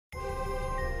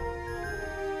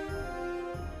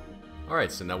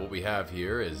Alright, so now what we have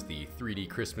here is the 3D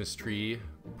Christmas tree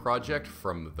project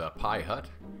from the Pie Hut.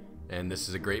 And this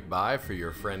is a great buy for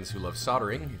your friends who love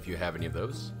soldering, if you have any of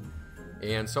those.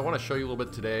 And so I want to show you a little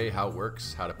bit today how it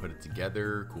works, how to put it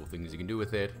together, cool things you can do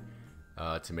with it,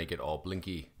 to make it all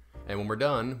blinky. And when we're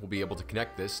done, we'll be able to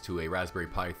connect this to a Raspberry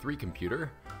Pi 3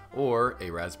 computer or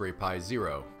a Raspberry Pi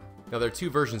Zero. Now there are two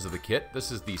versions of the kit.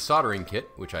 This is the soldering kit,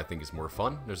 which I think is more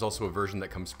fun. There's also a version that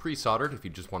comes pre-soldered if you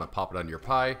just want to pop it onto your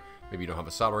Pi. Maybe you don't have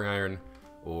a soldering iron,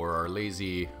 or are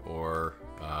lazy, or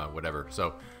whatever.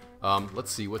 So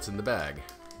let's see what's in the bag.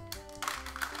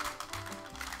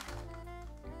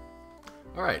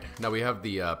 Alright, now we have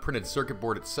the printed circuit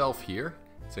board itself here.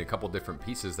 It's in a couple different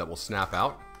pieces that will snap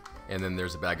out. And then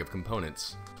there's a bag of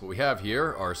components. What we have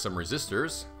here are some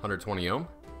resistors, 120 ohm,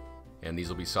 and these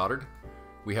will be soldered.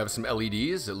 We have some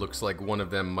LEDs. It looks like one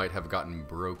of them might have gotten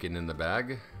broken in the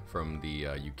bag from the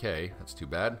UK. That's too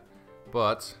bad.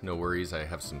 But no worries, I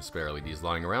have some spare LEDs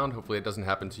lying around. Hopefully it doesn't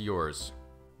happen to yours.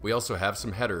 We also have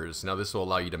some headers. Now this will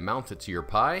allow you to mount it to your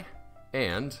Pi,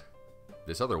 and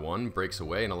this other one breaks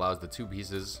away and allows the two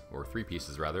pieces, or three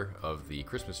pieces rather, of the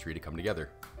Christmas tree to come together.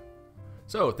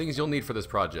 So, things you'll need for this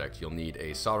project. You'll need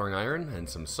a soldering iron and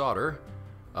some solder.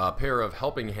 A pair of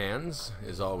helping hands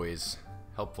is always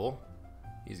helpful.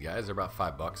 These guys are about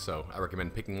 $5, so I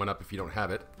recommend picking one up if you don't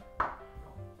have it.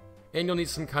 And you'll need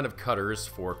some kind of cutters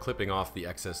for clipping off the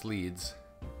excess leads.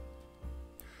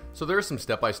 So there are some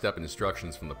step-by-step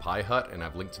instructions from the Pie Hut, and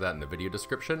I've linked to that in the video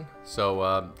description.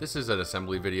 So this is an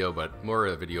assembly video, but more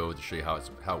a video to show you how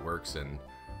it works and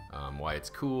why it's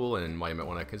cool and why you might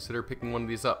want to consider picking one of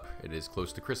these up. It is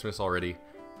close to Christmas already,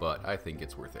 but I think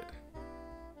it's worth it.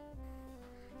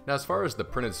 Now as far as the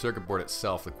printed circuit board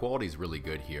itself, the quality is really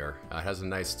good here. It has a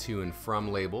nice to and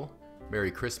from label, Merry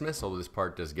Christmas, although this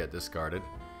part does get discarded.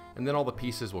 And then all the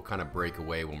pieces will kind of break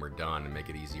away when we're done and make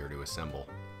it easier to assemble.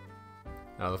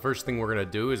 Now the first thing we're going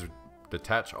to do is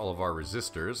detach all of our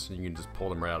resistors. You can just pull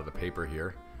them right out of the paper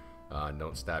here.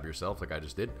 Don't stab yourself like I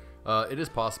just did. It is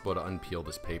possible to unpeel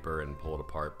this paper and pull it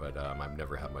apart, but I've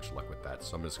never had much luck with that,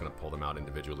 so I'm just going to pull them out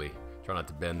individually. Try not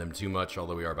to bend them too much,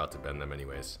 although we are about to bend them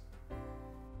anyways.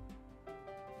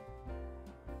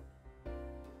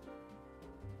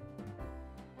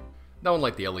 Now,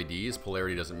 unlike the LEDs,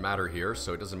 polarity doesn't matter here,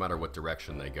 so it doesn't matter what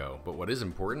direction they go. But what is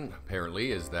important,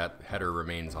 apparently, is that header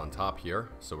remains on top here.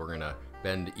 So we're going to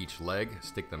bend each leg,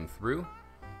 stick them through,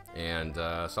 and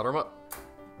solder them up.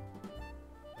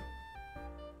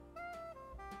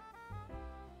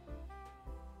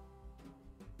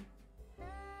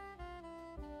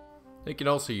 You can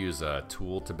also use a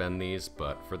tool to bend these,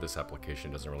 but for this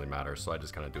application it doesn't really matter, so I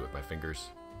just kind of do it with my fingers.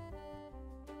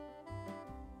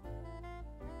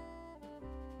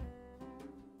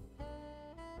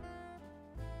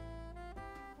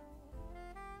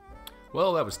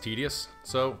 Well, that was tedious,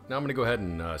 so now I'm going to go ahead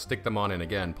and stick them on in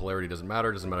again. Polarity doesn't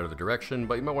matter the direction,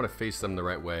 but you might want to face them the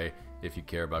right way if you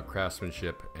care about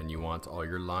craftsmanship and you want all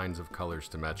your lines of colors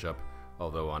to match up,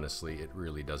 although honestly it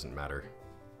really doesn't matter.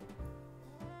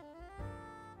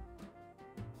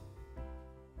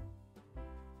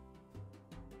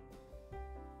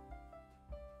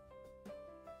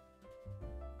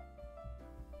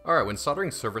 Alright, when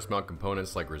soldering surface mount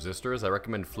components like resistors, I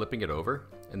recommend flipping it over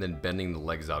and then bending the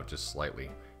legs out just slightly.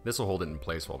 This will hold it in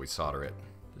place while we solder it.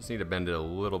 Just need to bend it a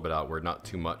little bit outward, not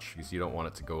too much, because you don't want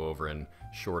it to go over and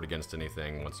short against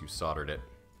anything once you've soldered it.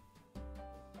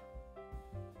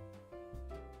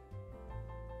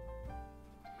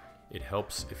 It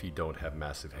helps if you don't have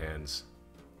massive hands.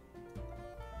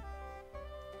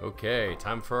 Okay,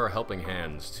 time for our helping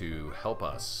hands to help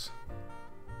us.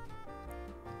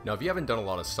 Now, if you haven't done a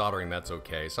lot of soldering, that's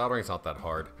okay. Soldering's not that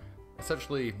hard.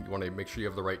 Essentially, you want to make sure you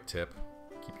have the right tip.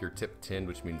 Keep your tip tinned,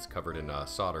 which means covered in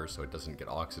solder so it doesn't get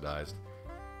oxidized.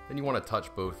 Then you want to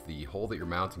touch both the hole that you're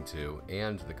mounting to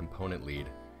and the component lead.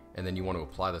 And then you want to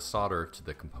apply the solder to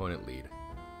the component lead.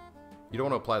 You don't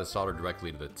want to apply the solder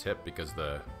directly to the tip because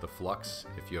the flux,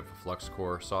 if you have a flux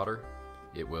core solder,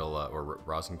 it will, or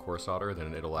rosin core solder,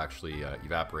 then it'll actually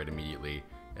evaporate immediately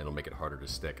and it'll make it harder to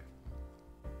stick.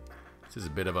 This is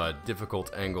a bit of a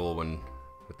difficult angle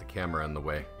with the camera in the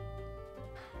way.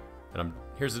 And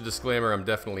here's a disclaimer, I'm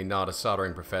definitely not a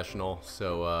soldering professional,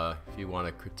 so if you want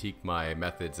to critique my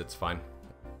methods, it's fine.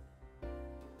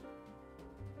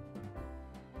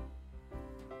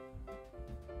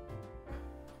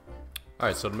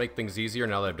 Alright, so to make things easier,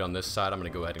 now that I've done this side, I'm going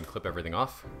to go ahead and clip everything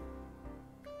off.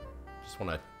 Just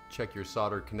want to check your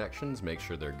solder connections, make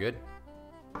sure they're good.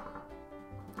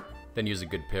 Then use a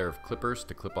good pair of clippers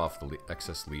to clip off the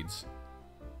excess leads.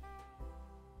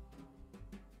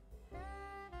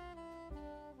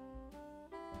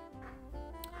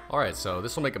 Alright, so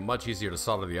this will make it much easier to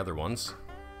solder the other ones.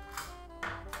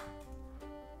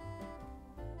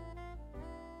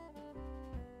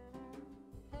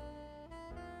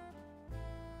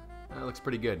 That looks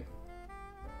pretty good.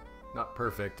 Not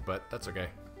perfect, but that's okay.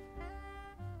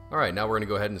 Alright, now we're going to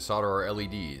go ahead and solder our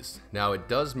LEDs. Now it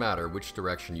does matter which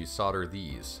direction you solder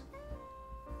these.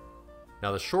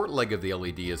 Now the short leg of the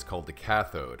LED is called the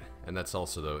cathode, and that's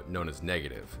also known as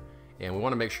negative. And we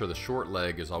want to make sure the short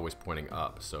leg is always pointing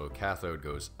up, so cathode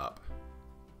goes up.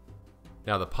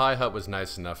 Now the pie hut was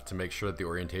nice enough to make sure that the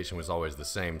orientation was always the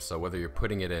same, so whether you're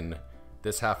putting it in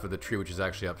this half of the tree, which is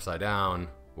actually upside down,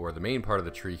 or the main part of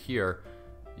the tree here,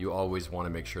 you always want to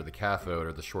make sure the cathode,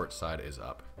 or the short side, is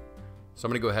up. So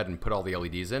I'm going to go ahead and put all the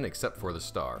LEDs in except for the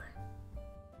star.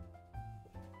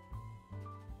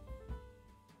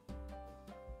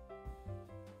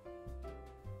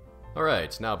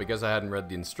 Alright, now because I hadn't read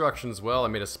the instructions well, I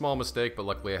made a small mistake, but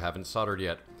luckily I haven't soldered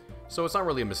yet. So it's not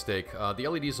really a mistake. The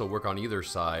LEDs will work on either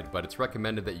side, but it's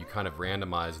recommended that you kind of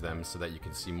randomize them so that you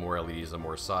can see more LEDs on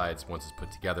more sides. Once it's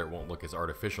put together, it won't look as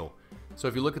artificial. So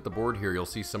if you look at the board here, you'll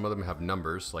see some of them have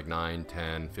numbers, like 9,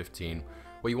 10, 15.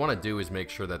 What you want to do is make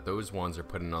sure that those ones are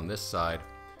put in on this side.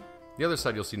 The other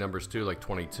side you'll see numbers too, like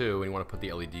 22, and you want to put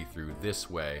the LED through this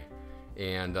way.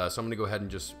 And so I'm going to go ahead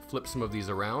and just flip some of these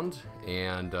around,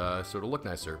 and so it'll look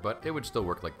nicer, but it would still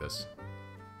work like this.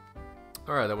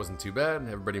 Alright, that wasn't too bad.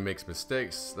 Everybody makes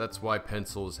mistakes. That's why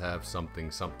pencils have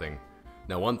something.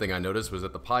 Now one thing I noticed was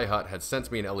that the pie hut had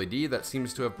sent me an LED that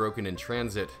seems to have broken in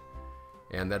transit,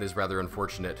 and that is rather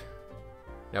unfortunate.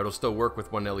 Now it'll still work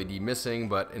with one LED missing,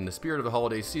 but in the spirit of the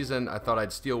holiday season, I thought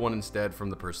I'd steal one instead from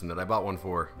the person that I bought one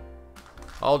for.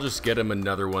 I'll just get him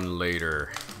another one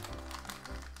later.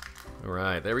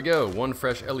 Alright, there we go, one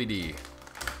fresh LED.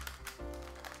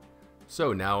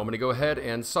 So now I'm going to go ahead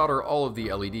and solder all of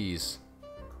the LEDs.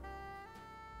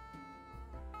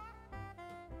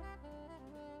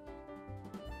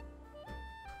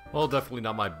 Well, definitely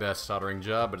not my best soldering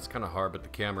job, but it's kind of hard with the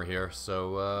camera here,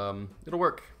 so it'll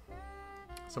work.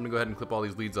 So I'm going to go ahead and clip all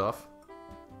these leads off.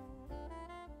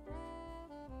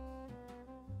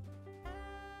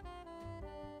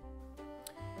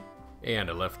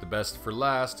 And I left the best for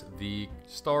last, the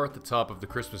star at the top of the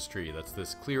Christmas tree. That's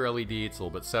this clear LED. It's a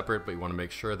little bit separate, but you want to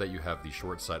make sure that you have the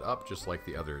short side up just like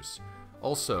the others.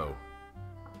 Also,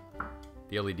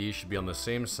 the LED should be on the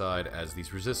same side as these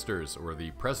resistors, or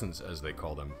the presents as they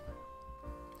call them.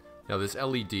 Now this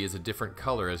LED is a different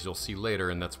color, as you'll see later,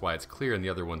 and that's why it's clear and the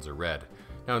other ones are red.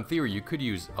 Now in theory you could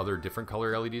use other different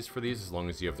color LEDs for these as long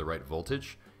as you have the right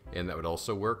voltage, and that would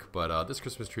also work, but this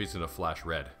Christmas tree is going to flash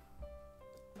red.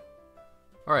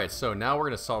 Alright, so now we're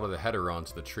going to solder the header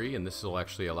onto the tree, and this will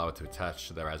actually allow it to attach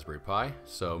to the Raspberry Pi.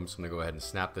 So I'm just going to go ahead and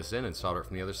snap this in and solder it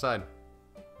from the other side.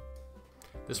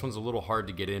 This one's a little hard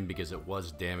to get in because it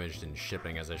was damaged in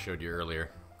shipping, as I showed you earlier.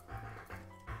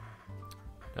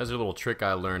 As a little trick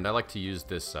I learned, I like to use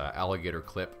this alligator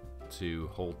clip to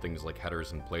hold things like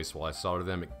headers in place while I solder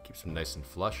them. It keeps them nice and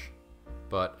flush,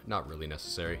 but not really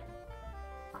necessary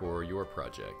for your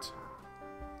project.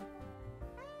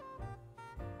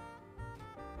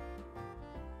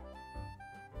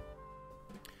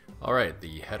 Alright,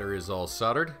 the header is all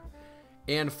soldered.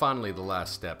 And finally, the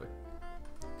last step.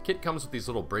 The kit comes with these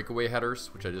little breakaway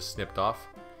headers, which I just snipped off.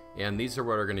 And these are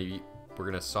what we're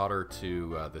going to solder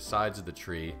to the sides of the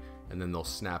tree, and then they'll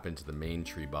snap into the main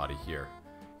tree body here.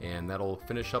 And that'll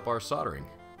finish up our soldering.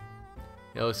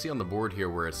 Now you'll see on the board here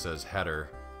where it says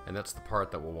header, and that's the part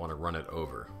that we'll want to run it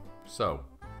over. So,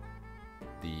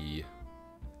 the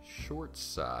short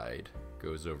side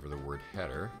goes over the word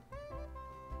header,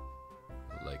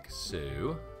 like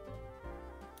so.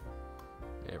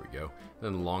 There we go.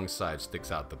 Then the long side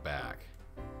sticks out the back.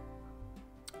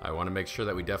 I want to make sure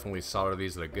that we definitely solder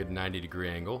these at a good 90-degree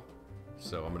angle.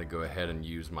 So I'm going to go ahead and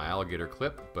use my alligator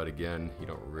clip, but again, you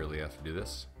don't really have to do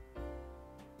this.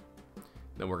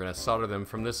 Then we're going to solder them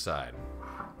from this side.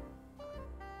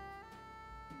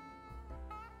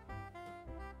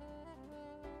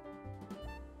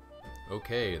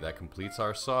 Okay, that completes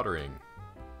our soldering.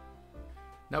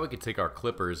 Now we can take our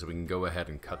clippers and we can go ahead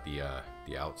and cut the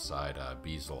outside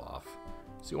bezel off.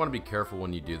 So you want to be careful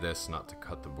when you do this not to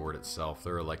cut the board itself.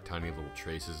 There are like tiny little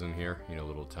traces in here, you know,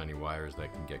 little tiny wires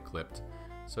that can get clipped.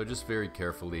 So just very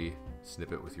carefully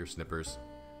snip it with your snippers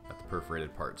at the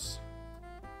perforated parts.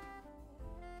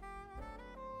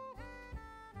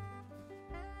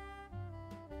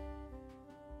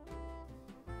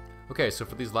 Okay, so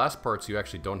for these last parts you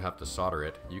actually don't have to solder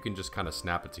it. You can just kind of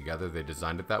snap it together. They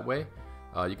designed it that way.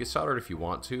 You can solder it if you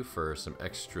want to for some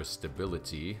extra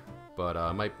stability, but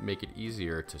it might make it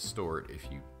easier to store it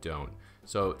if you don't.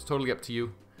 So it's totally up to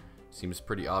you. Seems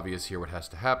pretty obvious here what has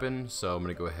to happen, so I'm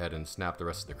going to go ahead and snap the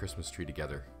rest of the Christmas tree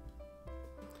together.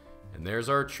 And there's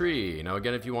our tree. Now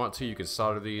again, if you want to, you can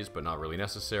solder these, but not really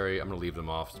necessary. I'm going to leave them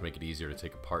off to make it easier to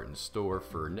take apart and store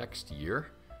for next year.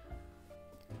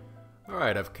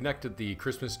 Alright, I've connected the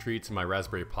Christmas tree to my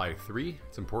Raspberry Pi 3.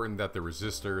 It's important that the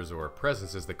resistors, or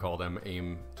presents as they call them,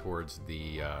 aim towards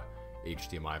the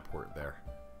HDMI port there.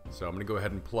 So I'm going to go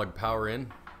ahead and plug power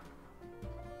in.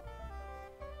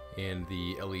 And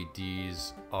the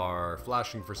LEDs are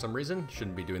flashing for some reason.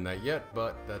 Shouldn't be doing that yet,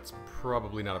 but that's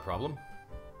probably not a problem.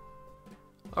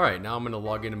 Alright, now I'm going to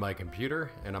log into my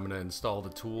computer and I'm going to install the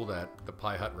tool that the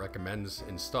Pi Hut recommends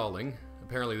installing.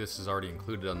 Apparently this is already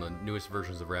included on the newest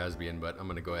versions of Raspbian, but I'm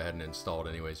going to go ahead and install it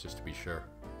anyways just to be sure.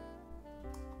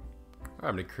 Alright,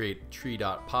 I'm going to create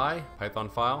tree.py Python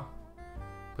file,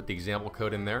 put the example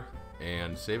code in there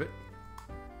and save it.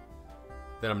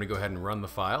 Then I'm going to go ahead and run the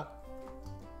file.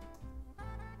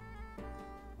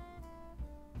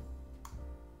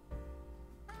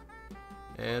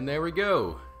 And there we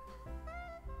go.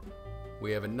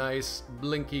 We have a nice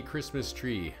Blinky Christmas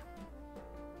tree.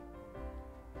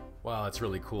 Wow, that's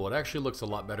really cool. It actually looks a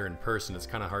lot better in person. It's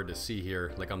kind of hard to see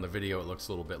here. Like on the video, it looks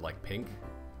a little bit like pink.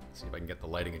 Let's see if I can get the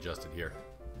lighting adjusted here.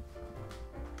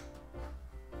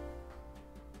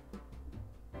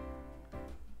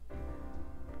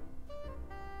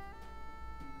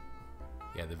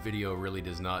 Yeah, the video really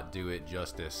does not do it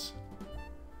justice.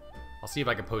 I'll see if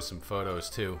I can post some photos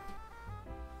too.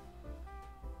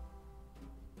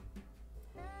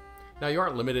 Now you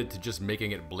aren't limited to just making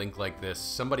it blink like this.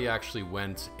 Somebody actually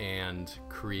went and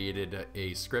created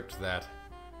a script that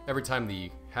every time the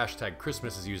hashtag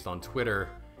Christmas is used on Twitter,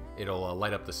 it'll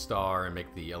light up the star and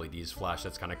make the LEDs flash.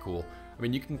 That's kind of cool. I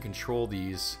mean, you can control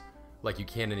these like you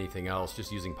can anything else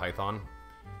just using Python.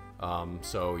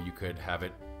 So you could have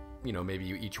it, you know, maybe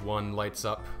each one lights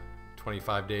up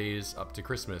 25 days up to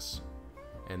Christmas.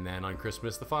 And then on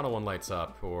Christmas, the final one lights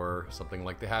up, or something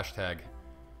like the hashtag.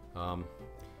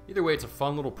 Either way, it's a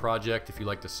fun little project if you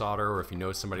like to solder or if you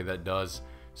know somebody that does.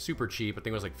 Super cheap. I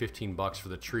think it was like 15 bucks for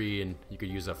the tree, and you could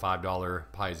use a $5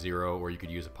 Pi Zero, or you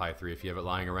could use a Pi 3 if you have it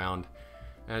lying around.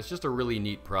 And it's just a really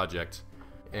neat project.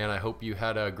 And I hope you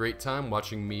had a great time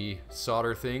watching me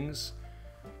solder things,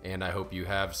 and I hope you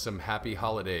have some happy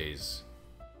holidays.